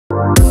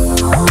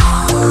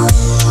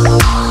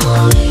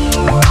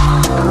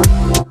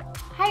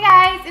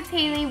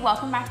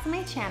welcome back to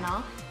my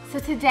channel. So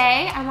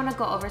today I want to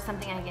go over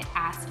something I get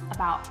asked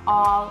about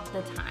all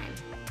the time.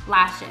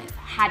 Lashes.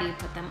 How do you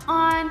put them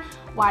on?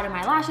 Why do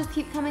my lashes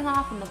keep coming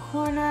off in the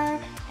corner?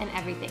 And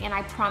everything. And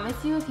I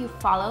promise you, if you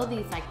follow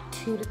these like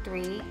 2 to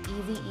 3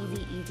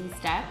 easy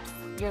steps,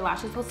 your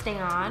lashes will stay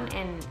on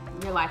and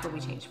your life will be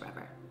changed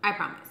forever. I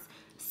promise.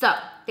 So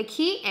the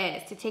key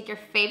is to take your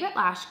favorite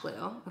lash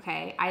glue,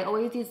 okay? I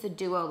always use the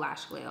Duo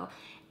lash glue,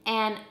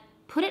 and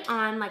put it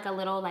on like a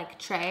little like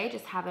tray,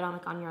 just have it on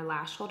like on your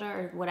lash holder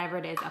or whatever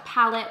it is, a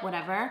palette,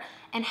 whatever,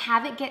 and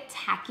have it get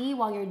tacky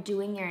while you're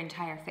doing your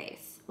entire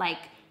face. Like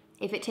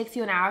if it takes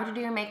you an hour to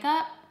do your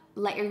makeup,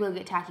 let your glue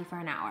get tacky for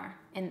an hour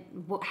and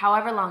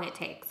however long it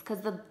takes, because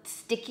the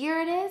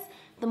stickier it is,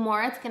 the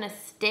more it's gonna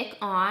stick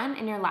on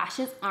and your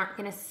lashes aren't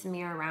gonna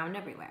smear around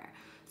everywhere.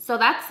 So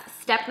that's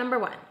step number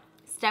 1.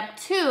 Step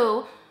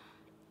 2,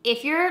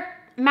 if you're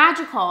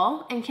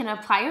magical and can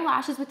apply your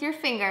lashes with your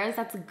fingers,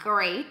 that's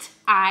great.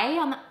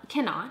 I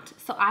cannot,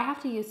 so I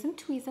have to use some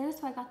tweezers.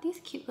 So I got these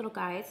cute little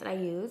guys that I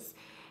use,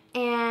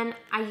 and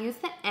I use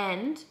the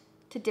end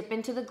to dip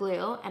into the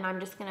glue, and I'm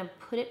just gonna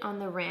put it on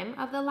the rim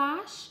of the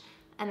lash,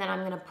 and then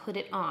I'm gonna put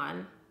it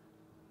on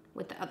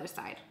with the other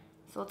side.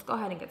 So let's go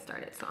ahead and get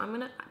started. So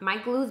my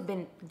glue's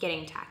been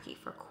getting tacky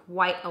for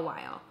quite a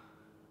while,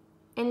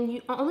 and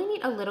you only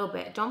need a little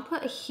bit. Don't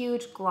put a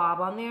huge glob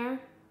on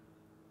there.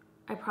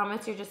 I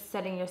promise you're just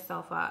setting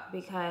yourself up,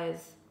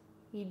 because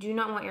you do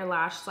not want your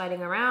lash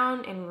sliding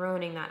around and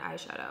ruining that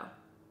eyeshadow.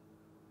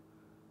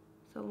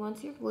 So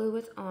once your glue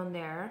is on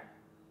there,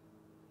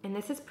 and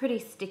this is pretty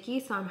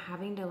sticky, so I'm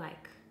having to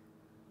like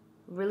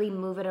really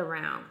move it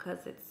around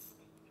because it's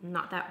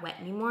not that wet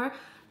anymore,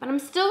 but I'm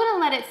still gonna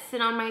let it sit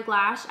on my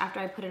lash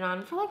after I put it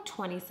on for like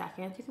 20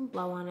 seconds. You can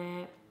blow on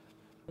it,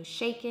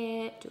 shake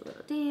it, do a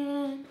little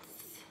dance.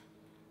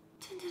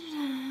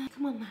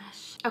 Come on,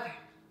 lash. Okay.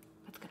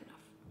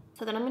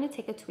 So then I'm gonna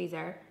take a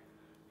tweezer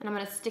and I'm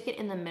gonna stick it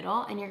in the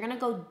middle, and you're gonna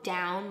go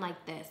down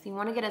like this. You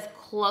wanna get as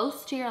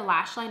close to your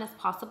lash line as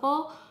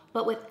possible,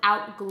 but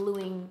without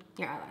gluing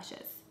your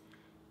eyelashes.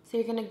 So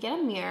you're gonna get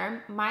a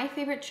mirror. My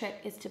favorite trick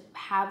is to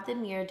have the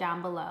mirror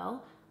down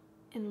below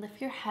and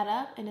lift your head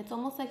up, and it's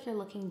almost like you're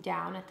looking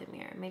down at the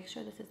mirror. Make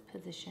sure this is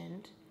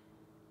positioned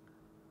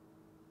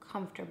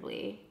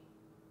comfortably.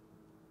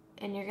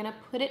 And you're gonna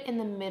put it in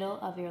the middle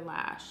of your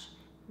lash.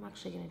 I'm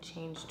actually gonna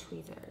change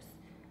tweezers.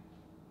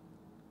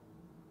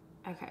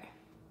 Okay,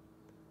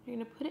 you're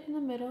gonna put it in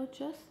the middle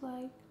just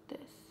like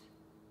this.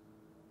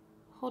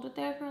 Hold it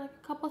there for like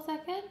a couple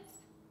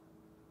seconds.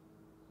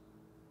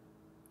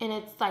 And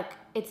it's like,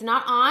 it's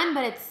not on,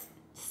 but it's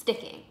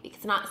sticking.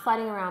 It's not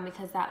sliding around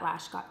because that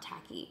lash got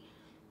tacky.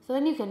 So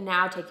then you can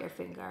now take your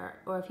finger,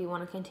 or if you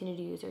wanna continue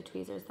to use your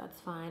tweezers, that's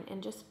fine,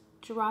 and just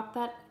drop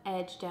that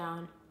edge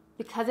down.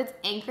 Because it's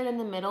anchored in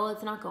the middle,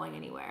 it's not going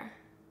anywhere.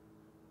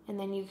 And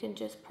then you can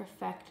just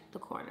perfect the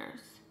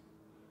corners.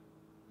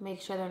 Make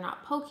sure they're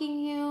not poking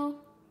you.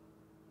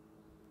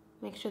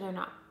 Make sure they're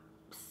not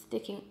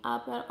sticking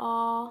up at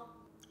all.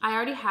 I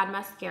already had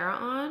mascara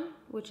on,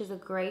 which is a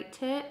great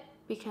tip,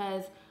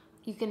 because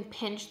you can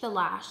pinch the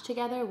lash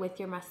together with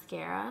your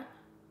mascara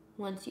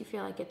once you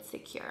feel like it's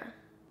secure.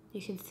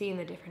 You can see in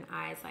the different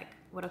eyes like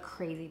what a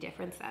crazy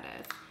difference that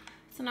is.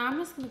 So now I'm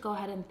just gonna go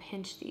ahead and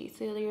pinch these.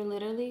 So you're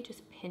literally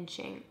just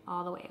pinching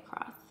all the way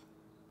across.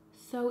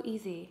 So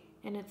easy,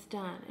 and it's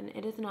done. And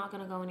it is not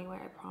gonna go anywhere,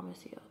 I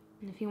promise you.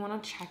 And if you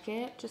want to check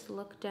it, just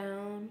look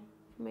down,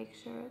 make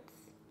sure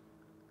it's,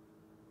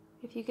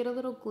 if you get a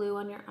little glue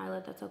on your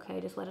eyelid, that's okay.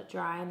 Just let it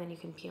dry and then you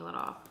can peel it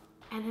off.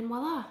 And then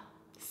voila,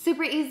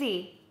 super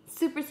easy,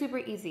 super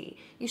easy.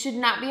 You should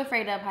not be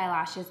afraid to apply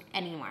lashes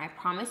anymore. I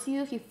promise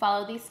you, if you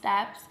follow these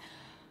steps,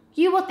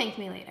 you will thank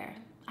me later,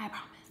 I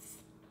promise.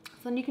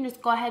 So then you can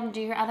just go ahead and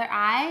do your other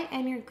eye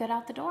and you're good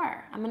out the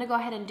door. I'm gonna go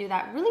ahead and do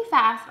that really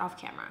fast off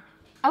camera.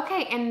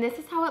 Okay, and this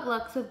is how it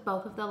looks with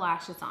both of the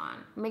lashes on.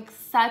 Makes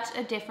such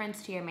a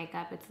difference to your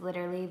makeup. It's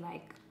literally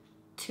like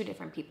 2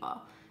 different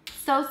people.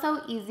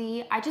 So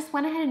easy. I just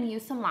went ahead and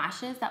used some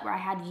lashes that I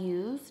had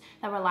used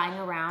that were lying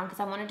around, because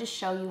I wanted to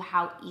show you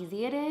how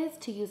easy it is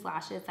to use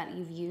lashes that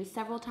you've used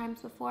several times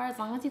before. As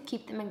long as you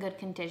keep them in good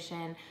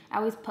condition. I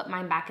always put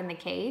mine back in the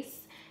case.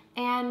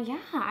 And yeah,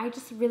 I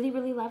just really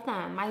love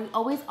them. I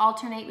always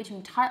alternate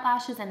between Tarte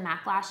Lashes and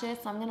MAC lashes,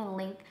 so I'm gonna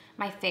link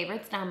my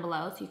favorites down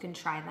below so you can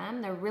try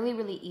them. They're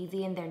really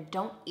easy, and they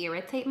don't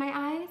irritate my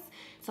eyes.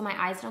 So my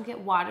eyes don't get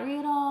watery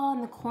at all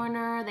in the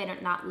corner. They're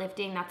not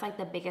lifting. That's like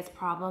the biggest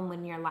problem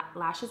when your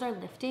lashes are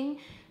lifting.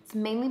 It's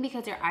mainly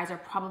because your eyes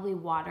are probably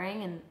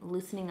watering and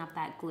loosening up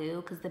that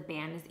glue because the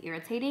band is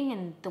irritating,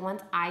 and the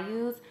ones I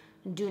use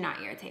do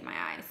not irritate my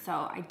eyes. So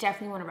I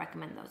definitely wanna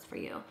recommend those for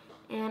you.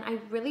 And I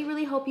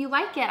really hope you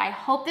like it. I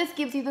hope this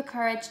gives you the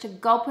courage to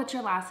go put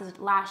your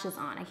lashes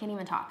on. I can't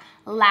even talk.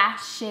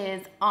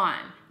 Lashes on,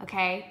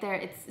 okay?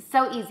 It's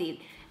so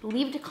easy.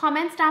 Leave the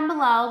comments down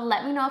below.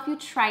 Let me know if you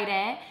tried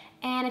it.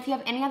 And if you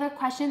have any other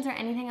questions or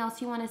anything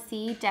else you wanna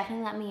see,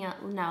 definitely let me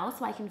know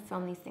so I can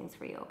film these things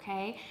for you,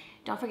 okay?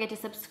 Don't forget to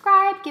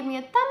subscribe, give me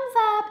a thumbs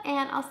up,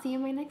 and I'll see you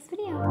in my next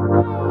video.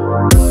 Bye.